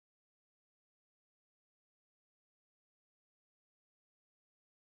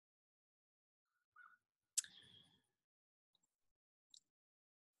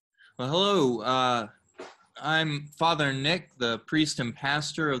Well, hello. I'm Father Nick, the priest and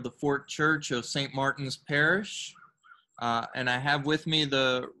pastor of the Fort Church of St. Martin's Parish, and I have with me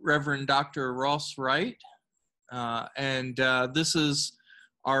the Reverend Dr. Ross Wright, and this is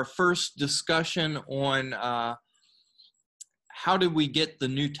our first discussion on how did we get the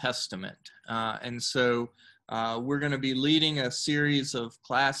New Testament, and so we're going to be leading a series of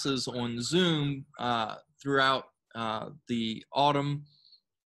classes on Zoom throughout the autumn,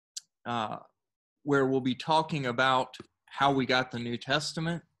 where we'll be talking about how we got the New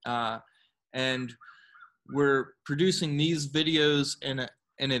Testament, and we're producing these videos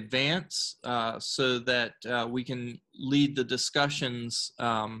in advance so that we can lead the discussions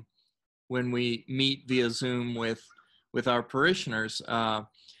when we meet via Zoom with our parishioners.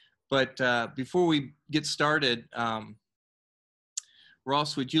 But before we get started,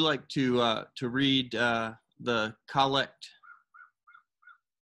 Ross, would you like to read the collect?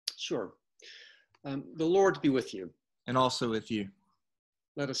 Sure. The Lord be with you. And also with you.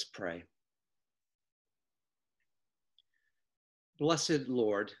 Let us pray. Blessed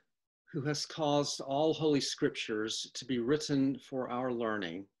Lord, who has caused all holy scriptures to be written for our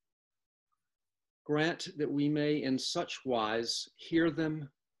learning, grant that we may in such wise hear them,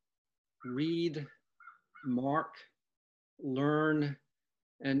 read, mark, learn,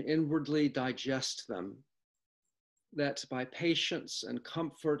 and inwardly digest them, that by patience and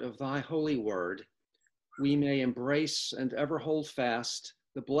comfort of thy holy word, we may embrace and ever hold fast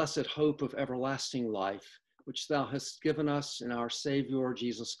the blessed hope of everlasting life, which thou hast given us in our Savior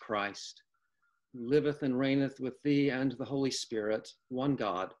Jesus Christ, who liveth and reigneth with thee and the Holy Spirit, one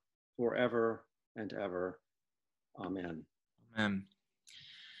God, forever and ever. Amen. Amen.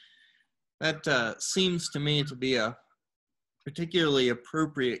 That seems to me to be a particularly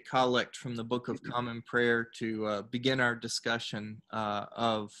appropriate collect from the Book of Common Prayer to begin our discussion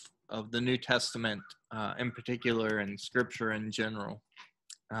of the New Testament in particular and Scripture in general.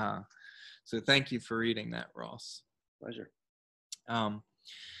 So thank you for reading that, Ross. Pleasure.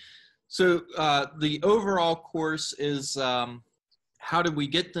 So the overall course is how did we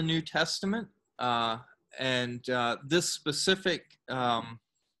get the New Testament? And this specific, what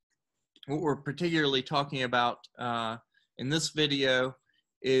we're particularly talking about in this video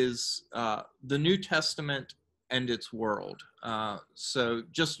is the New Testament and its world. So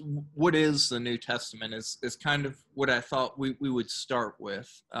just what is the New Testament is kind of what I thought we would start with.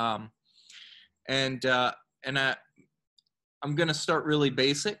 I'm going to start really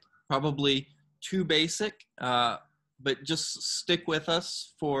basic, probably too basic, but just stick with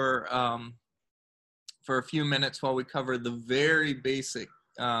us for a few minutes while we cover the very basic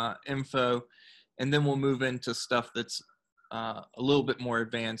info, and then we'll move into stuff that's a little bit more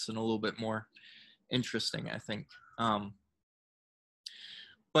advanced and a little bit more interesting, I think.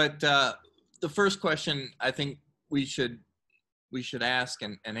 But the first question I think we should ask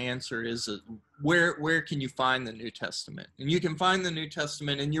and answer is where can you find the New Testament? And you can find the New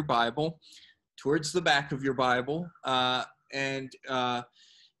Testament in your Bible, towards the back of your Bible, and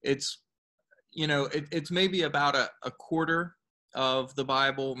it's it's maybe about a quarter of the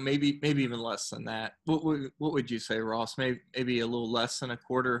Bible, maybe even less than that. What would you say, Ross? Maybe a little less than a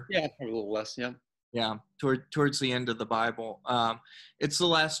quarter? Yeah, probably a little less, yeah. Yeah, towards the end of the Bible. It's the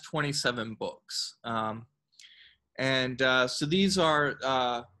last 27 books. So these are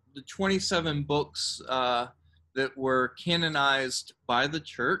the 27 books that were canonized by the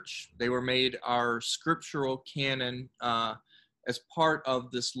Church. They were made our scriptural canon as part of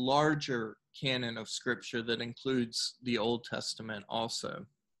this larger canon of Scripture that includes the Old Testament also.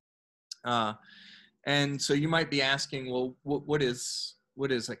 And so you might be asking, well, what is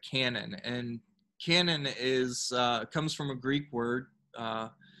a canon? And canon comes from a Greek word,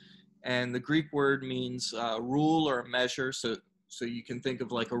 and the Greek word means rule or measure. So you can think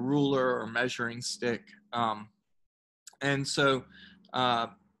of like a ruler or measuring stick. And so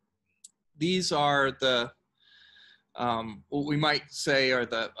these are the what we might say are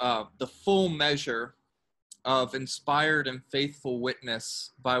the full measure of inspired and faithful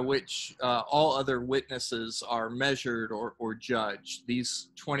witness by which all other witnesses are measured or judged. These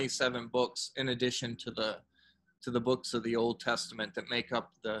 27 books, in addition to the books of the Old Testament that make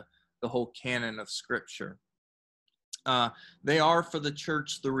up the whole canon of Scripture. They are for the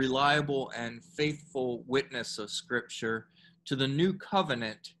Church the reliable and faithful witness of Scripture to the new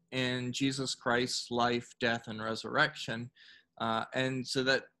covenant in Jesus Christ's life, death, and resurrection. And so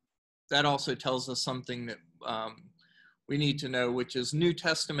that also tells us something that we need to know, which is New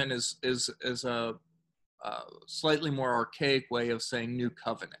Testament is a slightly more archaic way of saying new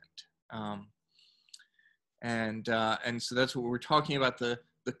covenant. And so that's what we're talking about, the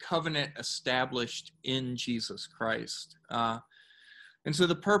the covenant established in Jesus Christ. And so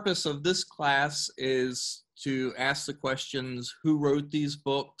the purpose of this class is to ask the questions: who wrote these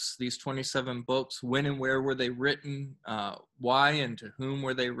books, these 27 books? When and where were they written? Why and to whom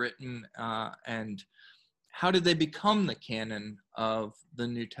were they written? And how did they become the canon of the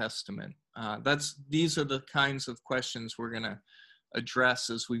New Testament? These are the kinds of questions we're going to address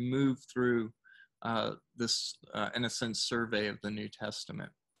as we move through this, in a sense, survey of the New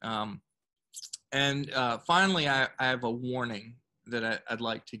Testament. And finally, I have a warning that I'd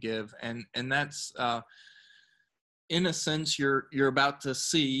like to give, and that's, in a sense, you're about to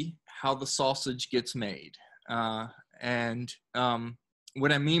see how the sausage gets made. And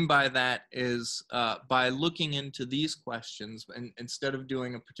what I mean by that is, by looking into these questions, and instead of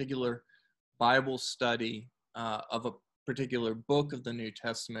doing a particular Bible study of a particular book of the New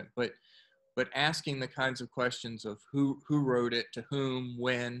Testament, but asking the kinds of questions of who wrote it, to whom,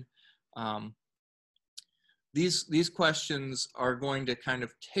 when. These questions are going to kind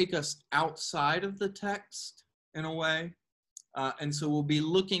of take us outside of the text in a way. And so we'll be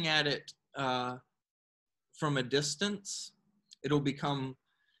looking at it from a distance. It'll become,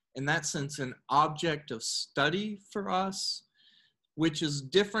 in that sense, an object of study for us, which is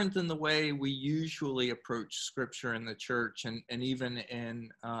different than the way we usually approach Scripture in the church, and even in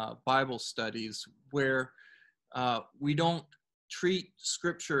Bible studies, where we don't treat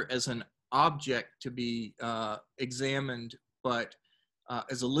Scripture as an object to be examined, but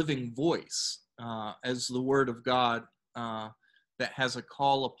as a living voice, as the Word of God that has a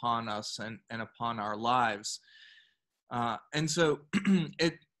call upon us and upon our lives. And so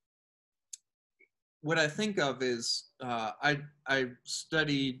what I think of is, I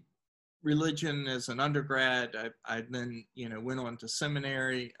studied religion as an undergrad. I then, went on to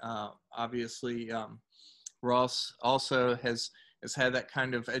seminary. Obviously, Ross also has had that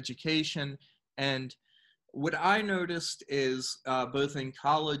kind of education. And what I noticed is, both in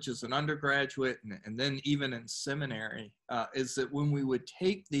college as an undergraduate and then even in seminary, is that when we would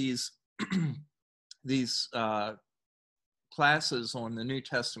take these classes on the New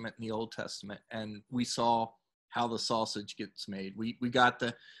Testament and the Old Testament, and we saw how the sausage gets made. We got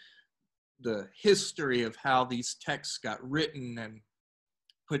the history of how these texts got written and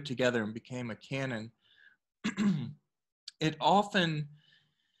put together and became a canon. It often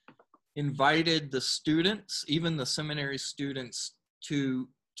invited the students, even the seminary students, to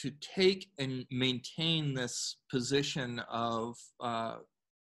take and maintain this position of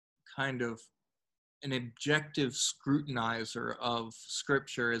kind of an objective scrutinizer of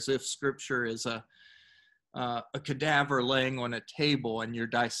Scripture, as if Scripture is a cadaver laying on a table and you're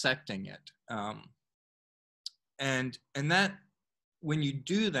dissecting it. And that, when you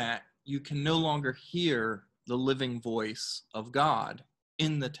do that, you can no longer hear the living voice of God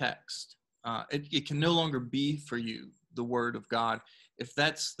in the text. It can no longer be for you the Word of God if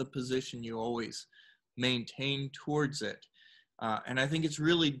that's the position you always maintain towards it. And I think it's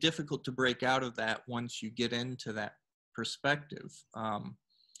really difficult to break out of that once you get into that perspective.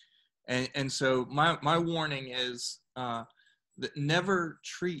 And so my warning is that never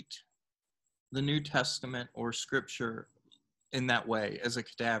treat the New Testament or Scripture in that way, as a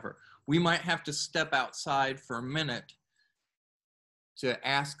cadaver. We might have to step outside for a minute to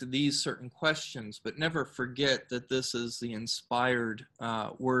ask these certain questions, but never forget that this is the inspired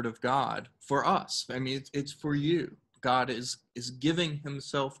Word of God for us. I mean, it's for you. God is giving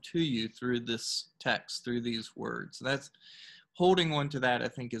himself to you through this text, through these words. That's, holding on to that, I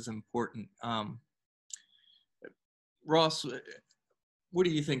think, is important. Ross, what do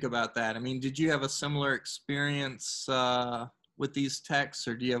you think about that? I mean, did you have a similar experience with these texts,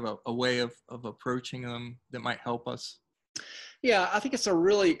 or do you have a way of approaching them that might help us? Yeah, I think it's a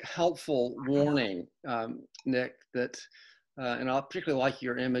really helpful warning, Nick, that, and I particularly like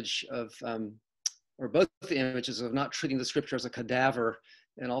your image of, or both the images of not treating the Scripture as a cadaver,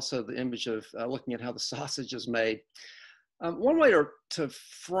 and also the image of looking at how the sausage is made. One way to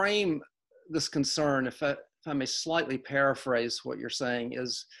frame this concern, if I may slightly paraphrase what you're saying,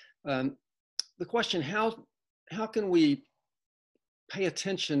 is the question: how can we pay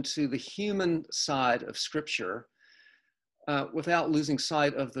attention to the human side of Scripture without losing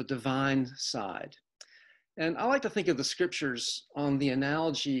sight of the divine side? And I like to think of the Scriptures on the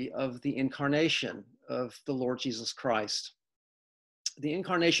analogy of the incarnation of the Lord Jesus Christ. The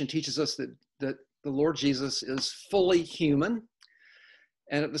incarnation teaches us that the Lord Jesus is fully human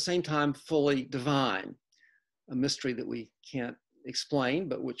and at the same time fully divine, a mystery that we can't explain,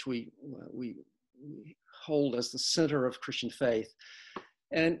 but which we hold as the center of Christian faith.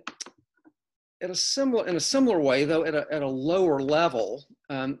 And in a similar way, though at a lower level,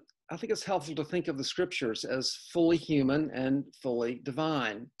 I think it's helpful to think of the scriptures as fully human and fully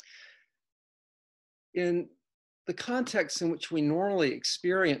divine. In the context in which we normally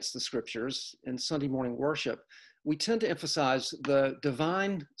experience the scriptures in Sunday morning worship, we tend to emphasize the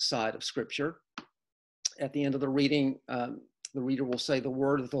divine side of scripture. At the end of the reading, the reader will say the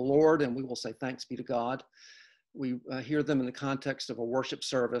word of the Lord, and we will say thanks be to God. We hear them in the context of a worship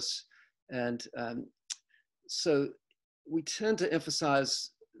service. And so we tend to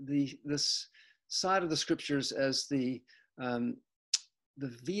emphasize this side of the scriptures as the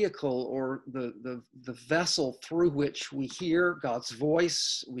vehicle or the vessel through which we hear God's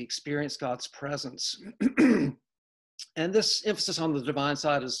voice, we experience God's presence. And this emphasis on the divine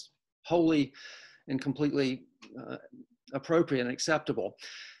side is wholly and completely appropriate and acceptable.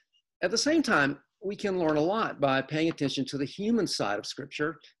 At the same time, we can learn a lot by paying attention to the human side of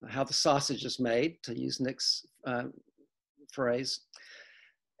scripture, how the sausage is made, to use Nik's phrase.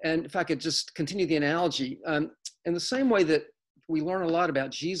 And if I could just continue the analogy, in the same way that we learn a lot about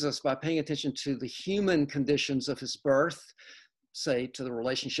Jesus by paying attention to the human conditions of his birth, say to the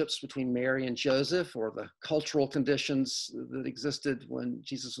relationships between Mary and Joseph, or the cultural conditions that existed when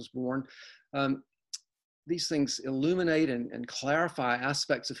Jesus was born. These things illuminate and clarify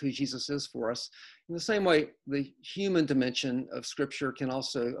aspects of who Jesus is for us. In the same way, the human dimension of scripture can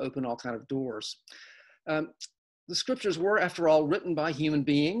also open all kinds of doors. The scriptures were, after all, written by human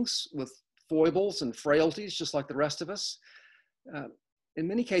beings with foibles and frailties, just like the rest of us. In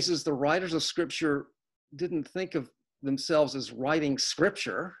many cases, the writers of scripture didn't think of themselves as writing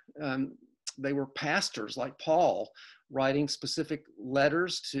scripture. They were pastors like Paul, writing specific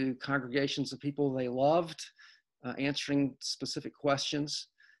letters to congregations of people they loved, answering specific questions.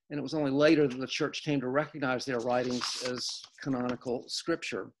 And it was only later that the church came to recognize their writings as canonical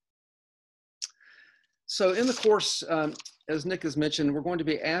scripture. So in the course, as Nik has mentioned, we're going to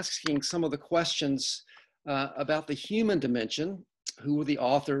be asking some of the questions about the human dimension. Who were the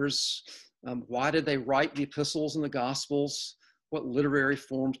authors? Why did they write the epistles and the gospels? What literary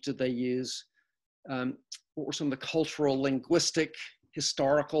forms did they use? What were some of the cultural, linguistic,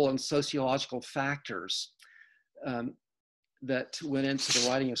 historical, and sociological factors that went into the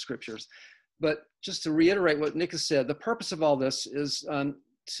writing of scriptures? But just to reiterate what Nik has said, the purpose of all this is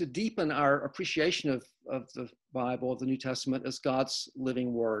to deepen our appreciation of the Bible, of the New Testament, as God's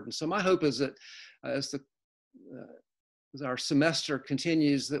living word. And so my hope is that as our semester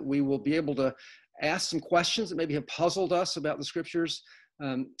continues, that we will be able to ask some questions that maybe have puzzled us about the scriptures,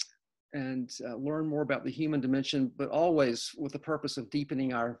 and learn more about the human dimension, but always with the purpose of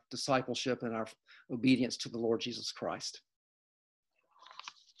deepening our discipleship and our obedience to the Lord Jesus Christ.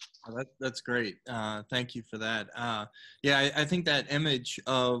 That's great. Thank you for that. Yeah, I think that image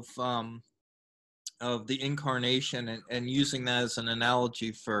of the incarnation and using that as an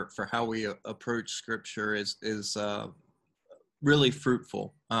analogy for how we approach scripture is really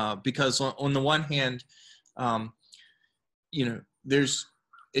fruitful, because on the one hand,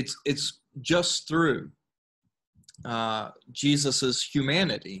 it's just through Jesus's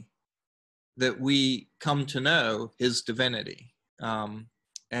humanity that we come to know his divinity,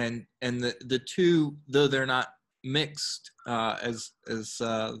 and the two, though they're not mixed, as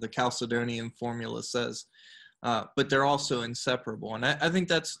the Chalcedonian formula says, but they're also inseparable. And I think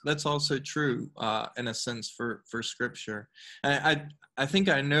that's also true in a sense for scripture. And I think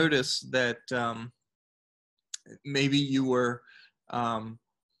I noticed that maybe you were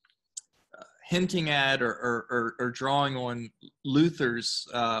hinting at or drawing on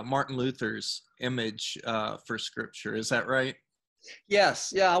Martin Luther's image for scripture. Is that right?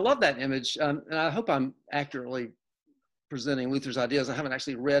 Yes. Yeah, I love that image. And I hope I'm accurately presenting Luther's ideas. I haven't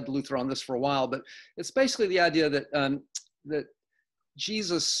actually read Luther on this for a while, but it's basically the idea that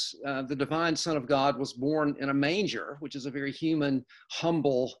Jesus, the divine Son of God, was born in a manger, which is a very human,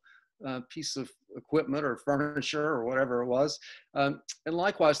 humble piece of equipment or furniture or whatever it was. And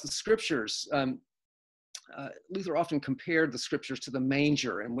likewise, the scriptures, Luther often compared the scriptures to the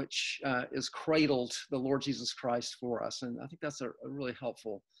manger in which is cradled the Lord Jesus Christ for us. And I think that's a really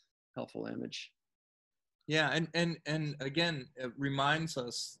helpful image. Yeah, and again, it reminds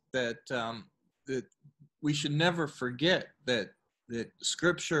us that that we should never forget that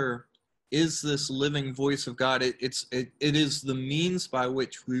scripture is this living voice of God. It is the means by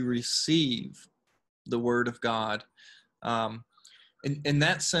which we receive the word of God. In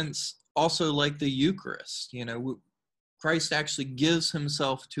that sense, also like the Eucharist, Christ actually gives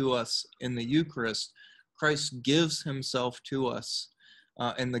himself to us in the Eucharist. Christ gives himself to us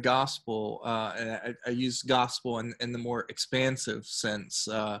in the gospel, and I use gospel in the more expansive sense.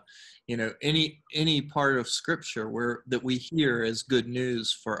 Any part of Scripture that we hear as good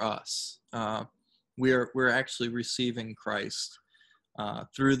news for us, we're actually receiving Christ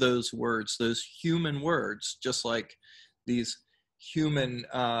through those words, those human words, just like these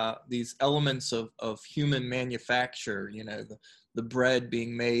these elements of human manufacture. The bread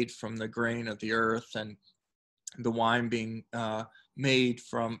being made from the grain of the earth, and the wine being made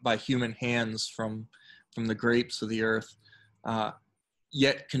by human hands from the grapes of the earth,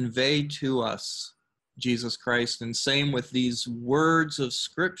 yet convey to us Jesus Christ. And same with these words of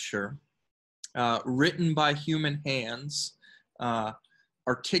Scripture, written by human hands,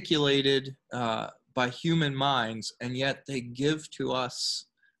 articulated by human minds, and yet they give to us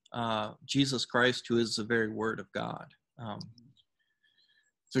Jesus Christ, who is the very Word of God.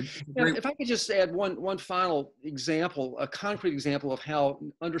 If I could just add one final example, a concrete example of how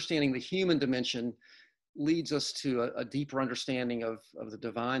understanding the human dimension leads us to a deeper understanding of the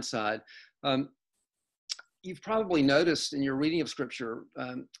divine side. You've probably noticed in your reading of Scripture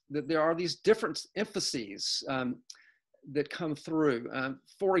that there are these different emphases that come through.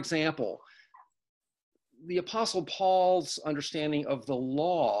 For example, the Apostle Paul's understanding of the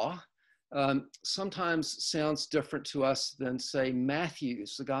law sometimes sounds different to us than, say,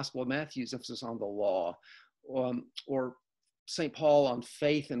 the Gospel of Matthew's emphasis on the law, or St. Paul on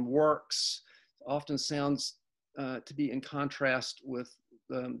faith and works often sounds to be in contrast with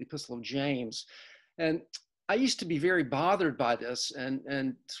the Epistle of James. And I used to be very bothered by this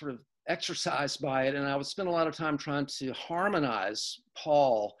and sort of exercised by it, and I would spend a lot of time trying to harmonize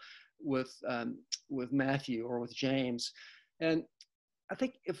Paul with Matthew or with James. And I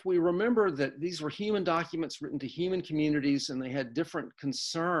think if we remember that these were human documents written to human communities and they had different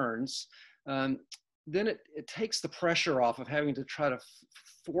concerns, then it takes the pressure off of having to try to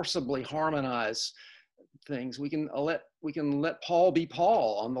forcibly harmonize things. We can let Paul be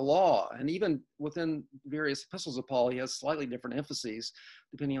Paul on the law, and even within various epistles of Paul, he has slightly different emphases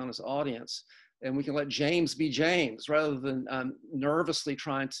depending on his audience. And we can let James be James, rather than nervously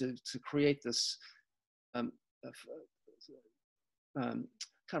trying to create this kind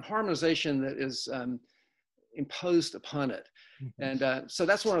of harmonization that is imposed upon it. Mm-hmm. And so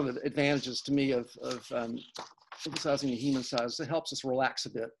that's one of the advantages to me of emphasizing the human side. It helps us relax a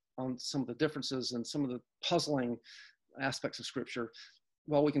bit on some of the differences and some of the puzzling aspects of Scripture,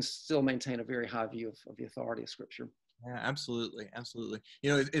 while we can still maintain a very high view of the authority of Scripture. Yeah, absolutely.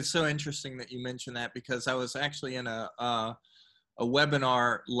 It's so interesting that you mentioned that, because I was actually in a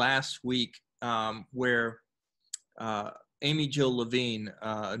webinar last week where Amy Jill Levine,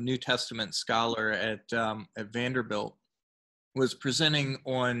 a New Testament scholar at Vanderbilt, was presenting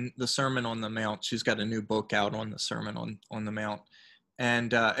on the Sermon on the Mount. She's got a new book out on the Sermon on the Mount.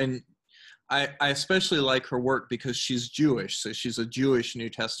 And I especially like her work because she's Jewish. So she's a Jewish New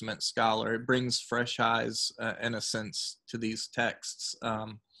Testament scholar. It brings fresh eyes, in a sense, to these texts.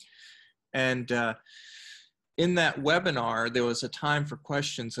 In that webinar, there was a time for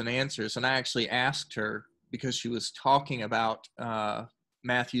questions and answers. And I actually asked her, because she was talking about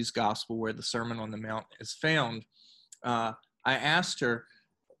Matthew's Gospel, where the Sermon on the Mount is found. I asked her,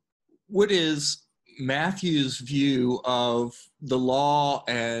 what is Matthew's view of the law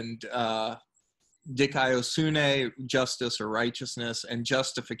and dikaiosune, justice or righteousness, and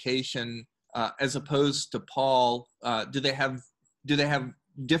justification, as opposed to Paul? Do they have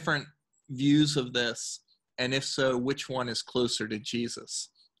different views of this? And if so, which one is closer to Jesus?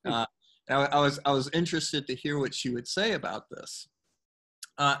 I was interested to hear what she would say about this.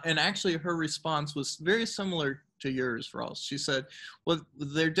 And actually her response was very similar to yours, Ross. She said, well,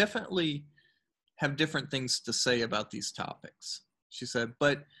 they're definitely have different things to say about these topics. She said,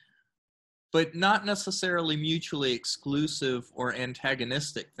 but not necessarily mutually exclusive or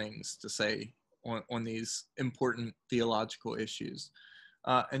antagonistic things to say on these important theological issues.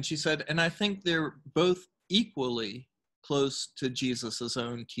 And she said, and I think they're both equally close to Jesus's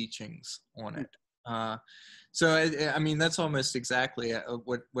own teachings on it. So I mean, that's almost exactly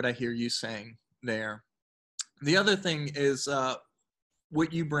what I hear you saying there. The other thing is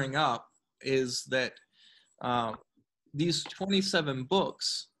what you bring up is that these 27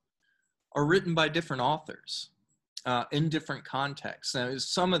 books are written by different authors in different contexts. Now,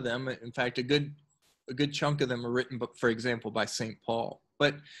 some of them, in fact, a good chunk of them are written, for example, by St. Paul.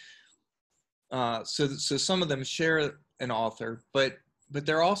 But so some of them share an author, but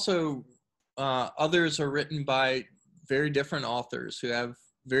they're also others are written by very different authors who have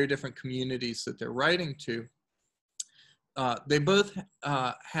very different communities that they're writing to. they both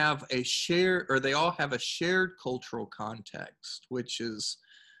have a shared, or they all have a shared cultural context, which is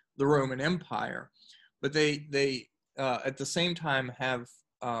the Roman Empire, but they at the same time have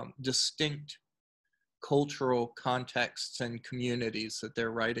distinct cultural contexts and communities that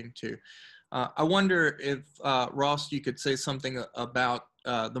they're writing to. I wonder if, Ross, you could say something about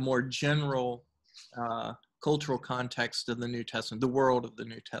the more general cultural context of the New Testament, the world of the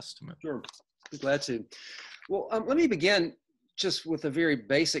New Testament. Sure, be glad to. Well, let me begin just with the very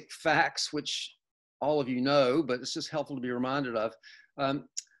basic facts, which all of you know, but it's just helpful to be reminded of.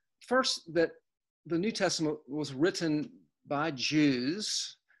 First, that the New Testament was written by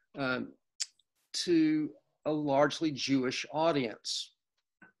Jews to a largely Jewish audience.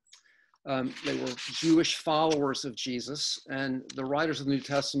 They were Jewish followers of Jesus, and the writers of the New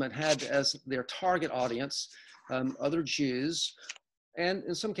Testament had as their target audience other Jews, and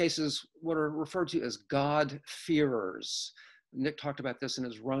in some cases, what are referred to as God-fearers. Nick talked about this in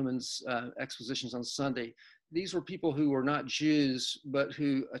his Romans expositions on Sunday. These were people who were not Jews, but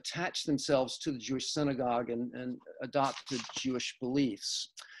who attached themselves to the Jewish synagogue and adopted Jewish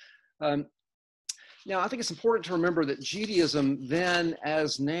beliefs. Now, I think it's important to remember that Judaism then,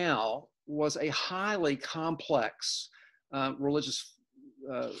 as now, was a highly complex religious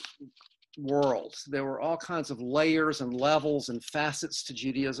world. There were all kinds of layers and levels and facets to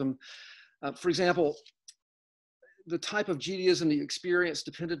Judaism. For example, the type of Judaism that you experienced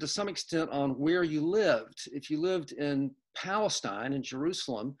depended to some extent on where you lived. If you lived in Palestine, in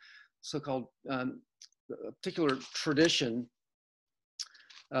Jerusalem, so-called a particular tradition,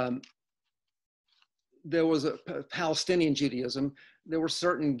 there was a Palestinian Judaism. There were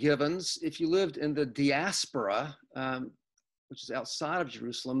certain givens. If you lived in the diaspora, which is outside of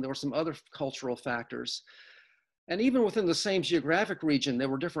Jerusalem, there were some other cultural factors. And even within the same geographic region, there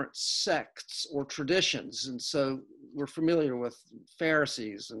were different sects or traditions. And so we're familiar with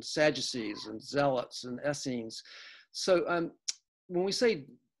Pharisees and Sadducees and Zealots and Essenes. So when we say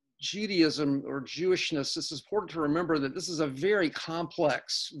Judaism or Jewishness, it's important to remember that this is a very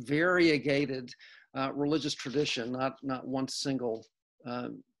complex, variegated religious tradition, not one single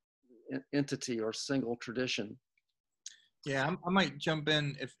entity or single tradition. Yeah, I might jump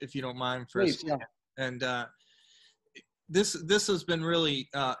in if you don't mind for Please, a second. Yeah. And this has been really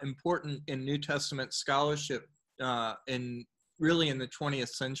important in New Testament scholarship in the 20th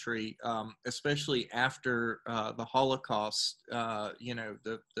century, especially after the Holocaust,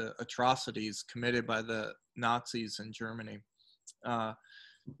 the atrocities committed by the Nazis in Germany.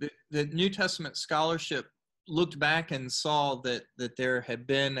 The New Testament scholarship looked back and saw that there had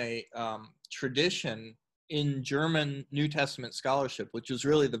been a tradition in German New Testament scholarship, which was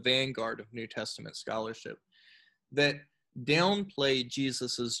really the vanguard of New Testament scholarship, that downplayed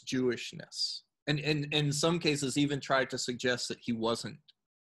Jesus's Jewishness, and in some cases even tried to suggest that he wasn't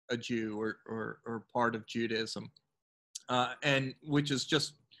a Jew or part of Judaism, and which is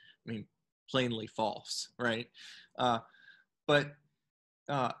just, plainly false, right? But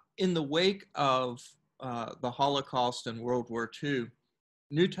in the wake of the Holocaust and World War II,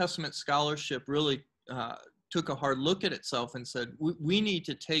 New Testament scholarship really took a hard look at itself and said, we need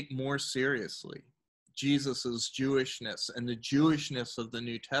to take more seriously Jesus's Jewishness and the Jewishness of the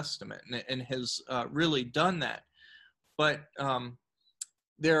New Testament, and has really done that. But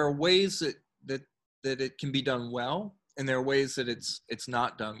there are ways that it can be done well, and there are ways that it's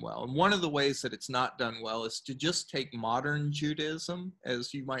not done well. And one of the ways that it's not done well is to just take modern Judaism,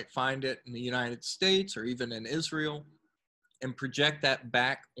 as you might find it in the United States or even in Israel, and project that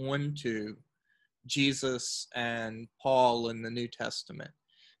back onto Jesus and Paul in the New Testament.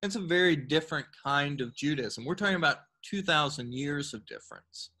 It's a very different kind of Judaism. We're talking about 2,000 years of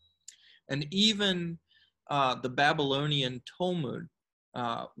difference. And even the Babylonian Talmud,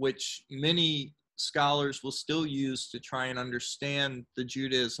 which many scholars will still use to try and understand the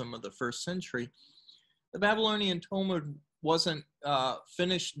Judaism of the first century, the Babylonian Talmud wasn't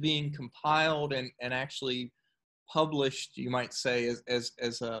finished being compiled and actually published, you might say,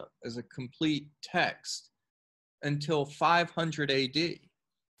 as a complete text until 500 AD.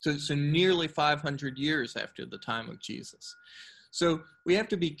 So nearly 500 years after the time of Jesus. So we have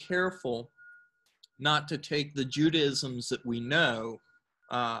to be careful not to take the Judaisms that we know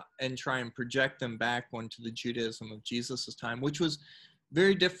and try and project them back onto the Judaism of Jesus' time, which was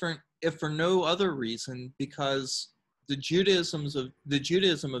very different, if for no other reason, because the Judaism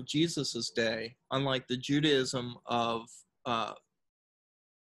of Jesus' day, unlike the Judaism of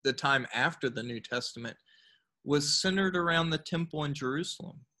the time after the New Testament, was centered around the temple in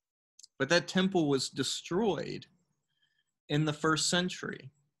Jerusalem. But that temple was destroyed in the first century.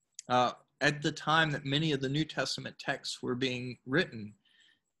 at the time that many of the New Testament texts were being written.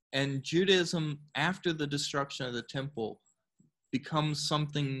 And Judaism, after the destruction of the temple, becomes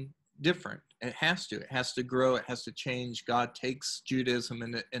something different. It has to grow, it has to change. God takes Judaism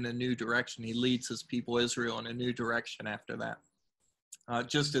in a new direction. He leads his people Israel in a new direction after that,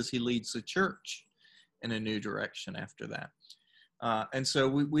 just as he leads the church in a new direction after that. And so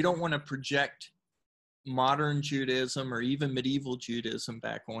we don't want to project modern Judaism or even medieval Judaism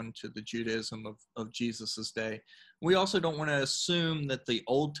back onto the Judaism of Jesus's day. We also don't want to assume that the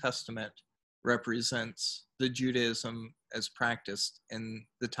Old Testament represents the Judaism as practiced in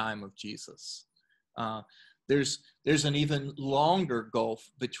the time of Jesus. There's an even longer gulf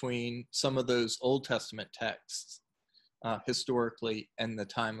between some of those Old Testament texts historically and the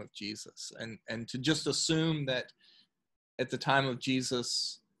time of Jesus. And to just assume that at the time of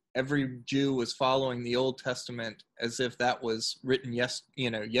Jesus, every Jew was following the Old Testament as if that was written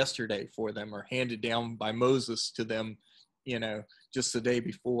yesterday for them, or handed down by Moses to them, just the day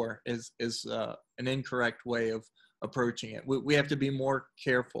before, is an incorrect way of approaching it. We have to be more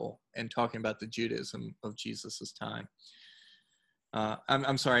careful in talking about the Judaism of Jesus's time.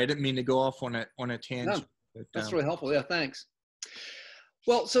 I'm sorry, I didn't mean to go off on a tangent. No, that's really helpful. Yeah, thanks.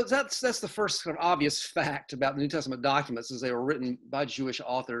 Well, so that's the first kind of obvious fact about the New Testament documents, is they were written by Jewish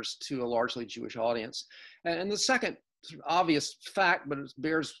authors to a largely Jewish audience. And the second sort of obvious fact, but it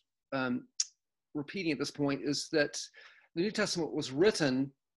bears repeating at this point, is that the New Testament was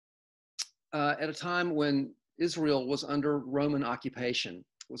written at a time when Israel was under Roman occupation,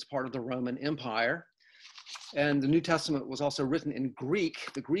 was part of the Roman Empire. And the New Testament was also written in Greek,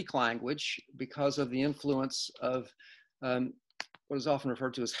 the Greek language, because of the influence of what is often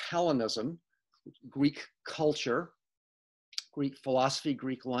referred to as Hellenism, Greek culture, Greek philosophy,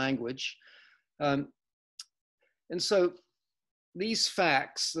 Greek language. And so these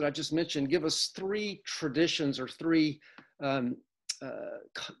facts that I just mentioned give us three traditions, or three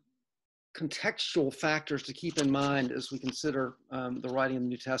contextual factors to keep in mind as we consider the writing of the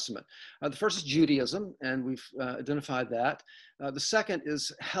New Testament. The first is Judaism, and we've identified that. The second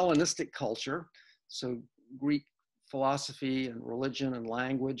is Hellenistic culture, so Greek philosophy and religion and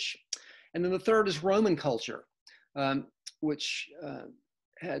language. And then the third is Roman culture, which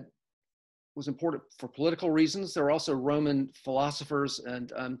was important for political reasons. There were also Roman philosophers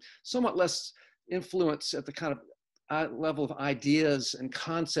and somewhat less influence at the kind of level of ideas and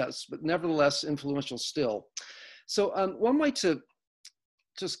concepts, but nevertheless influential still. So one way to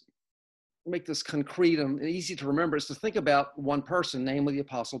just make this concrete and easy to remember is to think about one person, namely the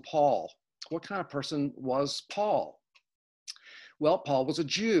Apostle Paul. What kind of person was Paul? Well, Paul was a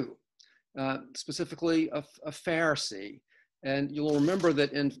Jew, specifically a Pharisee. And you'll remember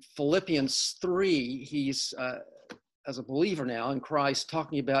that in Philippians 3, he's, as a believer now in Christ,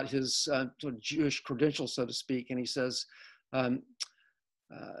 talking about his sort of Jewish credentials, so to speak. And he says, if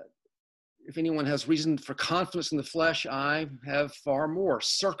anyone has reason for confidence in the flesh, I have far more.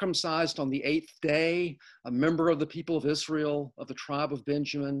 Circumcised on the 8th day, a member of the people of Israel, of the tribe of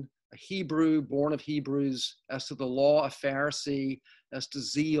Benjamin, a Hebrew, born of Hebrews, as to the law, a Pharisee, as to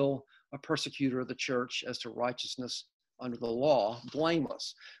zeal, a persecutor of the church, as to righteousness under the law,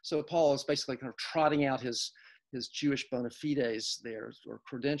 blameless. So Paul is basically kind of trotting out his Jewish bona fides there, or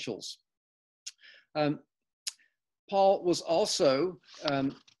credentials. Paul was also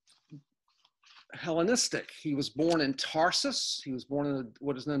Hellenistic. He was born in Tarsus. He was born in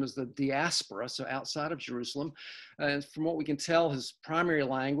what is known as the diaspora, so outside of Jerusalem. And from what we can tell, his primary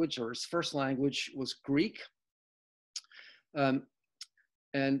language, or his first language, was Greek.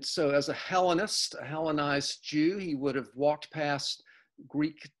 And so as a Hellenist, a Hellenized Jew, he would have walked past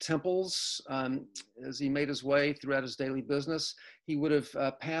Greek temples as he made his way throughout his daily business. He would have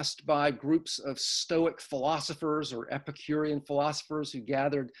passed by groups of Stoic philosophers or Epicurean philosophers who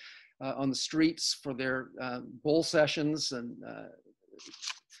gathered on the streets for their bull sessions and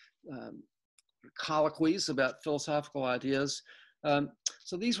colloquies about philosophical ideas.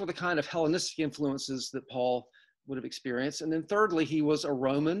 So these were the kind of Hellenistic influences that Paul would have experienced. And then thirdly, he was a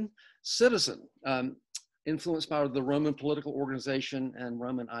Roman citizen, influenced by the Roman political organization and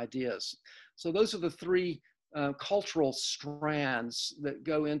Roman ideas. So those are the three cultural strands that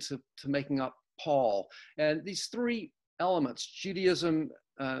go into making up Paul. And these three elements, Judaism,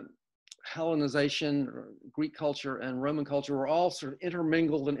 Hellenization, or Greek culture, and Roman culture, were all sort of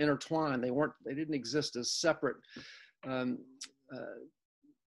intermingled and intertwined. They didn't exist as separate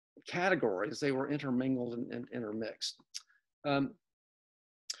categories. They were intermingled and intermixed. One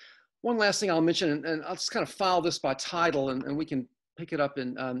last thing I'll mention, and I'll just kind of file this by title, and we can pick it up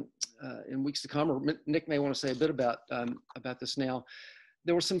in weeks to come, or Nick may want to say a bit about this now.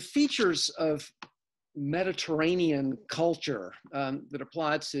 there were some features of Mediterranean culture that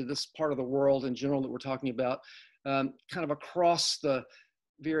applied to this part of the world in general that we're talking about, kind of across the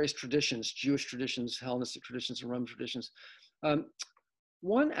various traditions, Jewish traditions, Hellenistic traditions, and Roman traditions.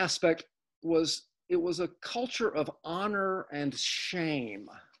 One aspect was it was a culture of honor and shame.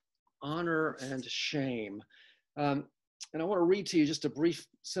 Honor and shame. And I want to read to you just a brief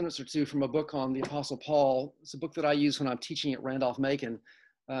sentence or two from a book on the Apostle Paul. It's a book that I use when I'm teaching at Randolph-Macon.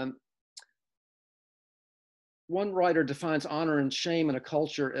 One writer defines honor and shame in a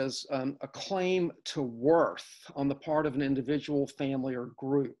culture as a claim to worth on the part of an individual, family, or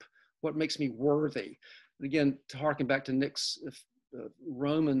group. What makes me worthy? And again, to harken back to Nik's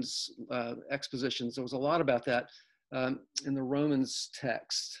Romans expositions, there was a lot about that in the Romans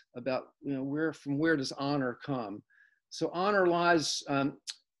text about, from where does honor come? So honor lies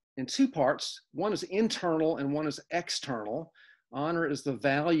in two parts. One is internal and one is external. Honor is the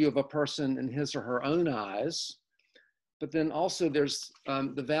value of a person in his or her own eyes. But then also there's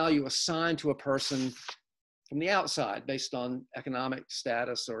the value assigned to a person from the outside based on economic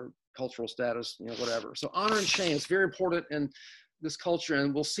status or cultural status, whatever. So honor and shame is very important in this culture,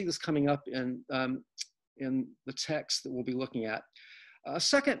 and we'll see this coming up in the text that we'll be looking at. A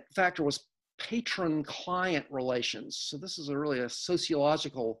second factor was patron-client relations. So this is really a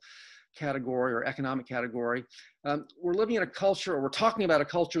sociological category or economic category. We're living in a culture, or we're talking about a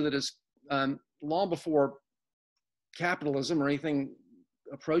culture that is long before capitalism or anything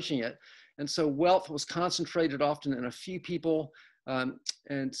approaching it. And so wealth was concentrated often in a few people.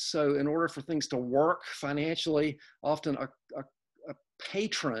 And so in order for things to work financially, often a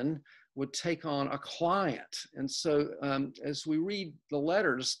patron would take on a client. And so as we read the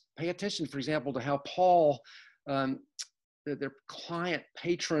letters, pay attention, for example, to how Paul, their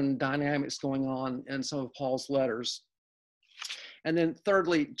client-patron dynamics going on in some of Paul's letters. And then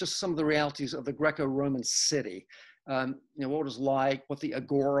thirdly, just some of the realities of the Greco-Roman city. What it was like, what the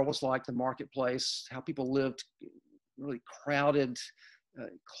agora was like, the marketplace, how people lived really crowded,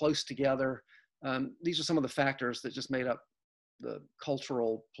 close together. These are some of the factors that just made up the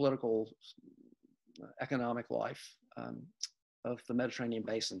cultural, political, economic life of the Mediterranean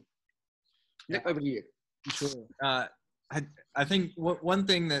basin. Nik, over to you. Sure. I think one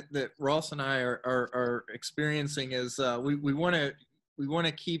thing that Ross and I are experiencing is we want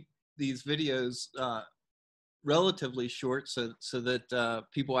to keep these videos relatively short so that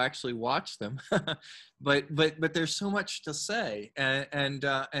people actually watch them. but there's so much to say, and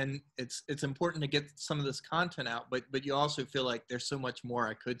it's important to get some of this content out, but you also feel like there's so much more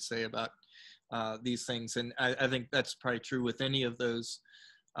I could say about these things, and I think that's probably true with any of those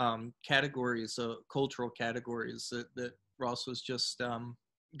categories, cultural categories that Ross was just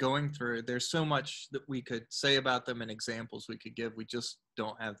going through. There's so much that we could say about them and examples we could give. We just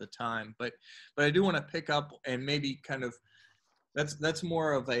don't have the time. But I do want to pick up and maybe kind of, that's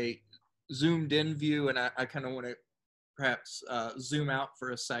more of a zoomed in view, and I kind of want to perhaps zoom out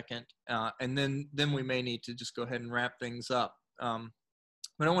for a second, and then we may need to just go ahead and wrap things up.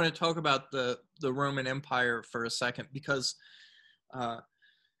 But I want to talk about the Roman Empire for a second, because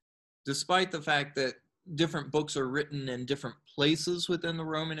despite the fact that different books are written in different places within the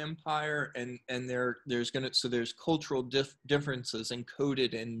Roman Empire, and there's cultural differences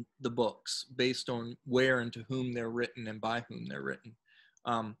encoded in the books based on where and to whom they're written and by whom they're written.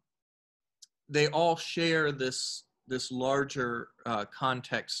 They all share this larger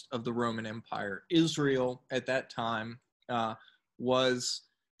context of the Roman Empire. Israel at that time was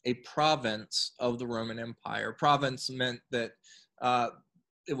a province of the Roman Empire. Province meant that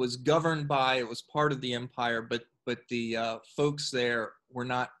it was governed by, it was part of the empire, but the folks there were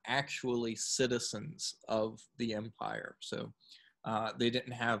not actually citizens of the empire. So they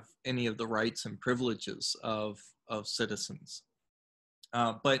didn't have any of the rights and privileges of citizens.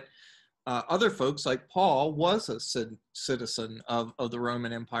 But other folks like Paul was a citizen of the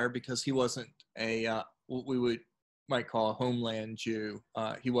Roman Empire, because he wasn't what we might call a homeland Jew.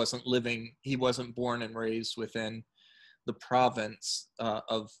 He wasn't born and raised within the province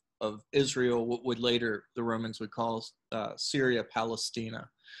of Israel, what would later the Romans would call Syria, Palestina.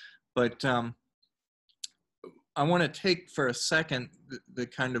 But I want to take for a second the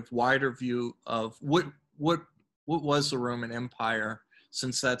kind of wider view of what was the Roman Empire,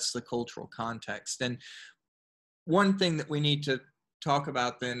 since that's the cultural context. And one thing that we need to talk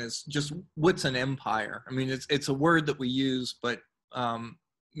about then is just what's an empire. I mean, it's a word that we use, but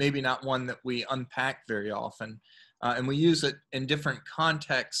maybe not one that we unpack very often. And we use it in different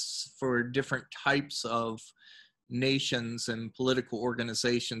contexts for different types of nations and political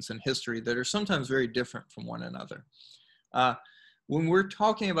organizations in history that are sometimes very different from one another. when we're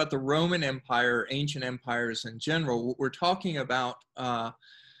talking about the Roman Empire, ancient empires in general, what we're talking about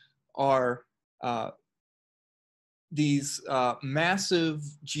are these massive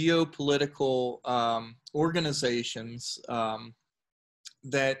geopolitical organizations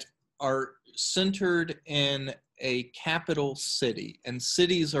that are centered in a capital city, and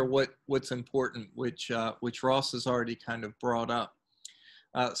cities are what's important, which Ross has already kind of brought up.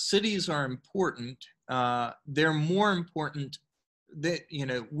 Cities are important. They're more important that, you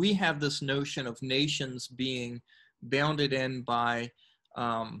know, we have this notion of nations being bounded in by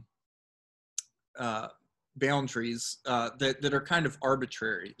boundaries that are kind of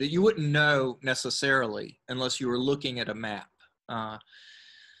arbitrary, that you wouldn't know necessarily unless you were looking at a map.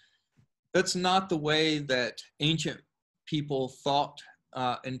 That's not the way that ancient people thought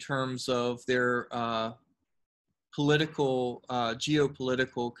in terms of their political,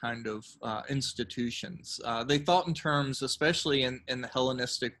 geopolitical kind of institutions. They thought in terms, especially in the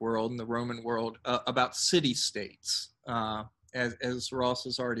Hellenistic world, in the Roman world, about city-states, as Ross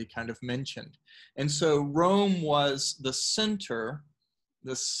has already kind of mentioned. And so Rome was the center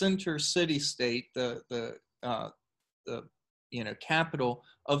city-state, the capital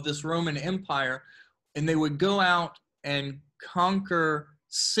of this Roman Empire, and they would go out and conquer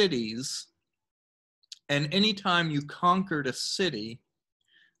cities. And anytime you conquered a city,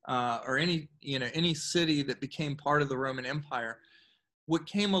 or any city that became part of the Roman Empire, what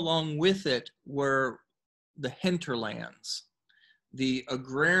came along with it were the hinterlands, the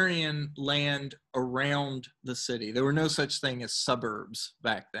agrarian land around the city. There were no such thing as suburbs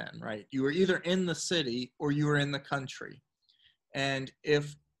back then, right? You were either in the city or you were in the country. And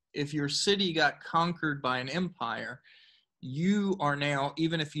if your city got conquered by an empire, you are now,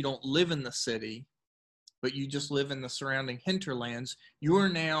 even if you don't live in the city, but you just live in the surrounding hinterlands, you are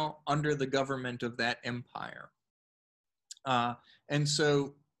now under the government of that empire. And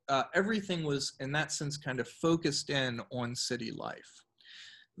so everything was, in that sense, kind of focused in on city life.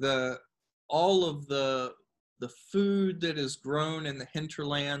 All of the food that is grown in the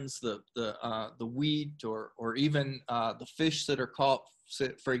hinterlands, the wheat, or even the fish that are caught,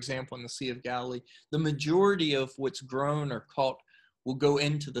 for example, in the Sea of Galilee, the majority of what's grown or caught will go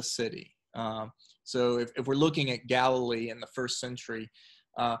into the city. So if we're looking at Galilee in the first century,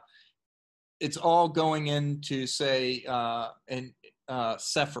 it's all going into, say,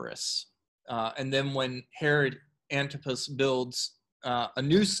 Sepphoris. And then when Herod Antipas builds a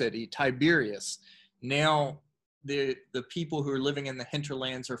new city, Tiberias, now the people who are living in the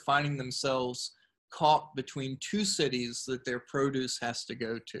hinterlands are finding themselves caught between two cities that their produce has to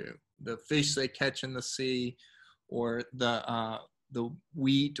go to. The fish they catch in the sea, or the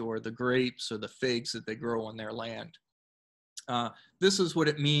wheat or the grapes or the figs that they grow on their land. This is what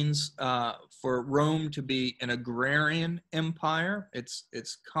it means for Rome to be an agrarian empire.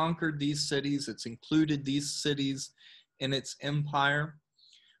 It's conquered these cities. It's included these cities in its empire.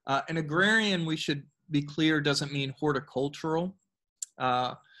 An agrarian, we should be clear, doesn't mean horticultural.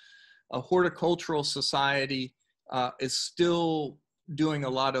 A horticultural society is still doing a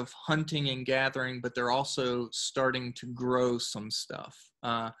lot of hunting and gathering, but they're also starting to grow some stuff.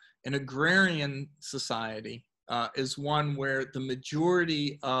 An agrarian society is one where the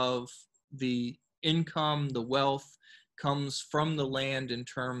majority of the income, the wealth, comes from the land in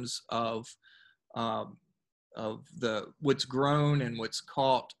terms of what's grown and what's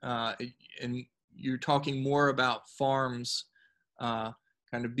caught. And you're talking more about farms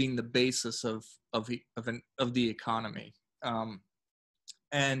kind of being the basis of the economy.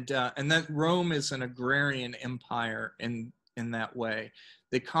 And that Rome is an agrarian empire in that way.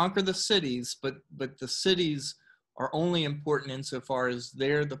 They conquer the cities, but the cities are only important insofar as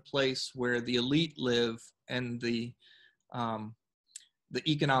they're the place where the elite live, and the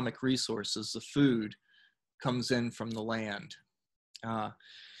economic resources, the food, comes in from the land.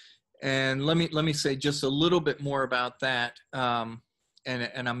 And let me say just a little bit more about that. And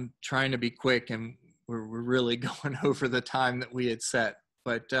I'm trying to be quick, and we're really going over the time that we had set.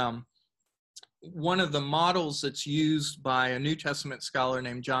 But one of the models that's used by a New Testament scholar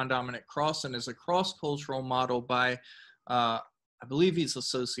named John Dominic Crossan is a cross-cultural model by, I believe he's a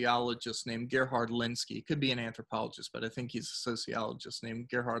sociologist named Gerhard Lenski. He could be an anthropologist, but I think he's a sociologist named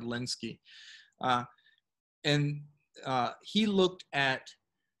Gerhard Lenski. And he looked at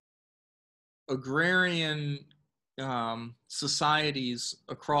agrarian societies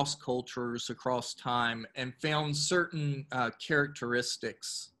across cultures, across time, and found certain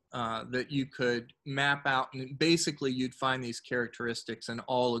characteristics that you could map out. And basically, you'd find these characteristics in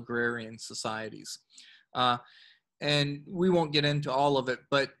all agrarian societies. And we won't get into all of it,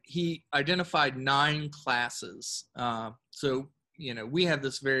 but he identified 9 classes. So, we have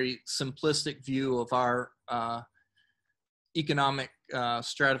this very simplistic view of our economic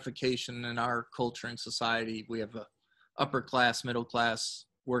stratification in our culture and society. We have a upper class, middle class,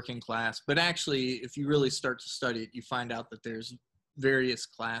 working class, but actually, if you really start to study it, you find out that there's various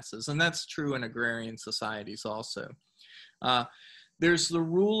classes, and that's true in agrarian societies also. There's the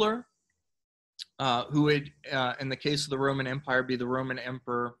ruler, who would, in the case of the Roman Empire, be the Roman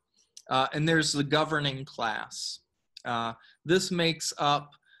emperor, and there's the governing class. This makes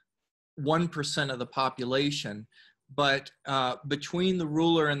up 1% of the population, but between the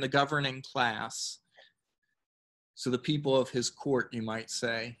ruler and the governing class, so the people of his court, you might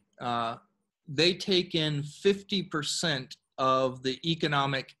say, they take in 50% of the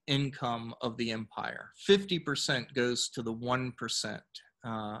economic income of the empire. 50% goes to the 1%.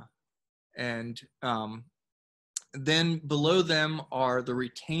 Then below them are the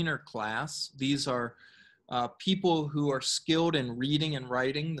retainer class. These are people who are skilled in reading and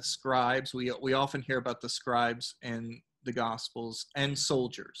writing, the scribes. We often hear about the scribes in the Gospels, and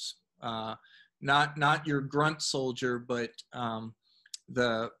soldiers. Not your grunt soldier, but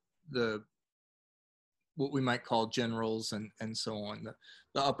the what we might call generals and so on,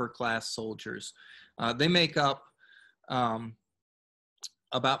 the upper class soldiers. They make up about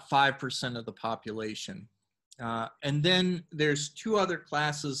 5% of the population. And then there's two other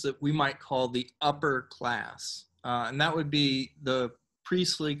classes that we might call the upper class, and that would be the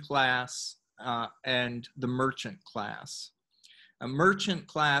priestly class and the merchant class. A merchant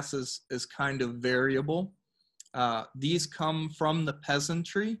class is kind of variable. These come from the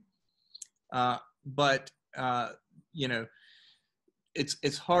peasantry, but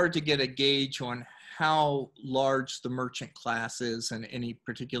it's hard to get a gauge on how large the merchant class is in any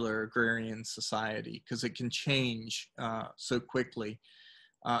particular agrarian society, because it can change so quickly.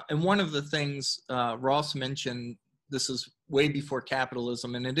 And one of the things Ross mentioned, this is way before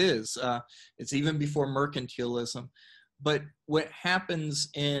capitalism, and it is. It's even before mercantilism. But what happens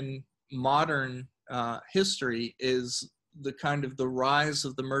in modern history is the rise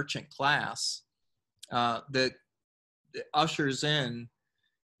of the merchant class that ushers in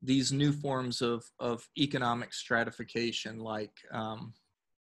these new forms of economic stratification, like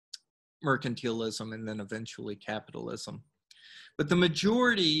mercantilism and then eventually capitalism. But the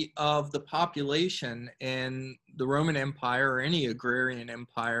majority of the population in the Roman Empire or any agrarian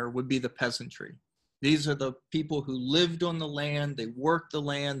empire would be the peasantry. These are the people who lived on the land, they worked the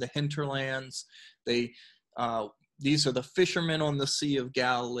land, the hinterlands. These are the fishermen on the Sea of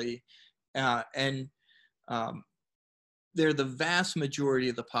Galilee, and they're the vast majority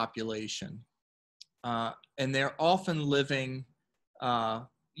of the population, and they're often living,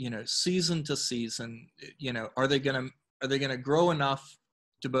 season to season. Are they gonna grow enough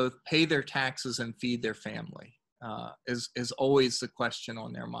to both pay their taxes and feed their family? Is always the question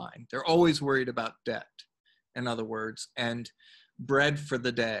on their mind. They're always worried about debt, in other words, and bread for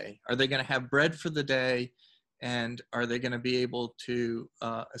the day. Are they going to have bread for the day, and are they going to be able to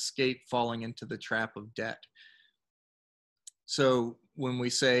escape falling into the trap of debt? So when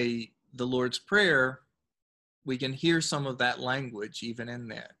we say the Lord's Prayer, we can hear some of that language even in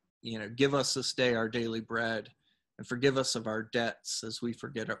that. Give us this day our daily bread, and forgive us of our debts as we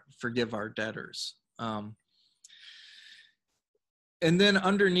forgive our debtors. And then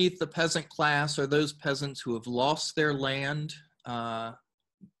underneath the peasant class are those peasants who have lost their land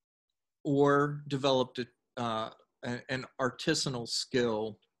or developed an artisanal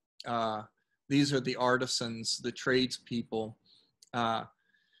skill. These are the artisans, the tradespeople.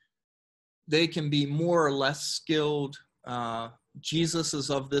 They can be more or less skilled. Jesus is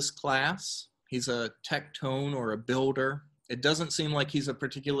of this class. He's a tectone or a builder. It doesn't seem like he's a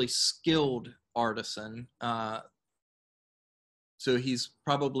particularly skilled artisan. So he's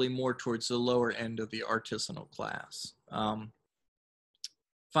probably more towards the lower end of the artisanal class.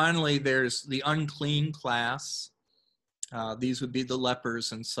 Finally, there's the unclean class. These would be the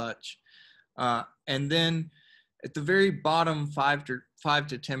lepers and such. And then at the very bottom, 5 to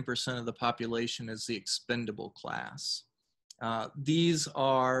 10% of the population is the expendable class. These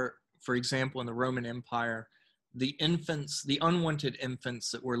are, for example, in the Roman Empire, the infants, the unwanted infants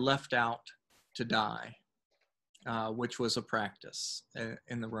that were left out to die. Which was a practice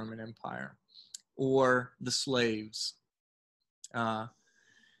in the Roman Empire, or the slaves.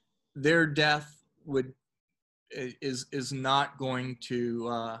 Their death is not going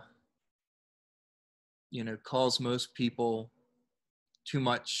to cause most people too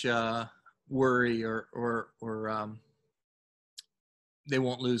much worry, or they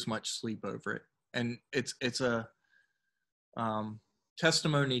won't lose much sleep over it. And it's a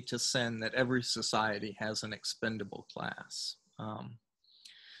testimony to sin that every society has an expendable class.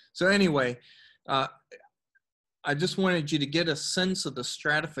 So anyway, I just wanted you to get a sense of the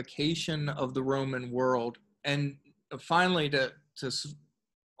stratification of the Roman world, and finally to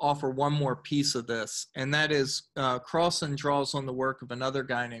offer one more piece of this, and that is Crossan draws on the work of another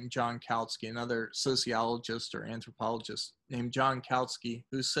guy named John Kautsky, another sociologist or anthropologist named John Kautsky,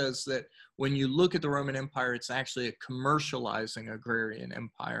 who says that when you look at the Roman Empire, it's actually a commercializing agrarian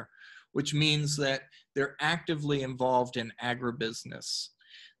empire, which means that they're actively involved in agribusiness.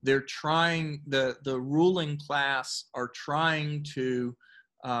 They're trying, the ruling class are trying to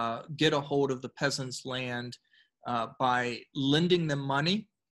get a hold of the peasants' land by lending them money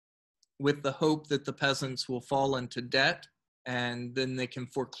with the hope that the peasants will fall into debt, and then they can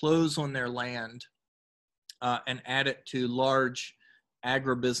foreclose on their land and add it to large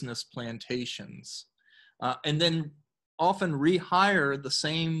agribusiness plantations. And then often rehire the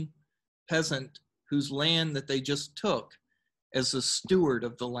same peasant whose land that they just took as a steward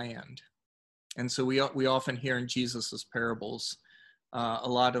of the land. And so we often hear in Jesus's parables a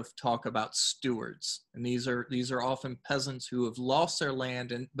lot of talk about stewards, and these are often peasants who have lost their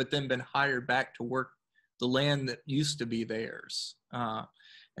land but then been hired back to work the land that used to be theirs. And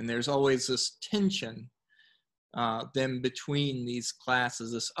there's always this tension then between these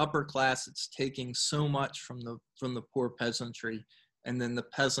classes, this upper class that's taking so much from the poor peasantry, and then the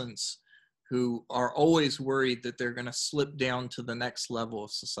peasants who are always worried that they're going to slip down to the next level of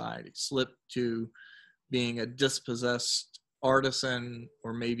society, slip to being a dispossessed artisan,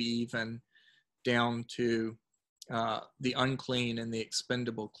 or maybe even down to the unclean and the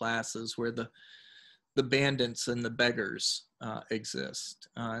expendable classes where the bandits and the beggars exist.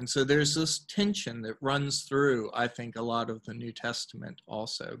 And so there's this tension that runs through, I think, a lot of the New Testament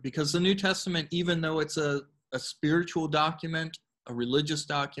also, because the New Testament, even though it's a spiritual document, a religious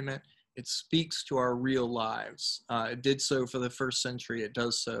document, it speaks to our real lives. It did so for the first century. It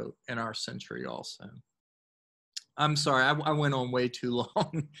does so in our century also. I'm sorry, I went on way too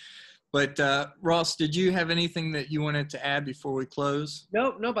long. But Ross, did you have anything that you wanted to add before we close?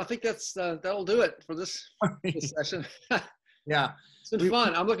 Nope. I think that'll do it for this session. Yeah. It's been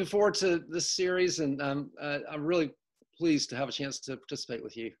fun. I'm looking forward to this series, and I'm really pleased to have a chance to participate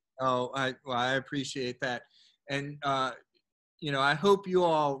with you. Oh, I appreciate that. And, I hope you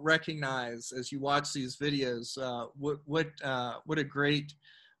all recognize as you watch these videos what a great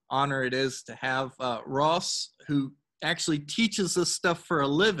honor it is to have Ross, who actually teaches this stuff for a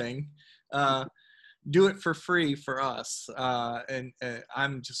living, do it for free for us. And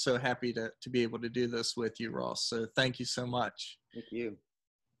I'm just so happy to be able to do this with you, Ross. So thank you so much. Thank you.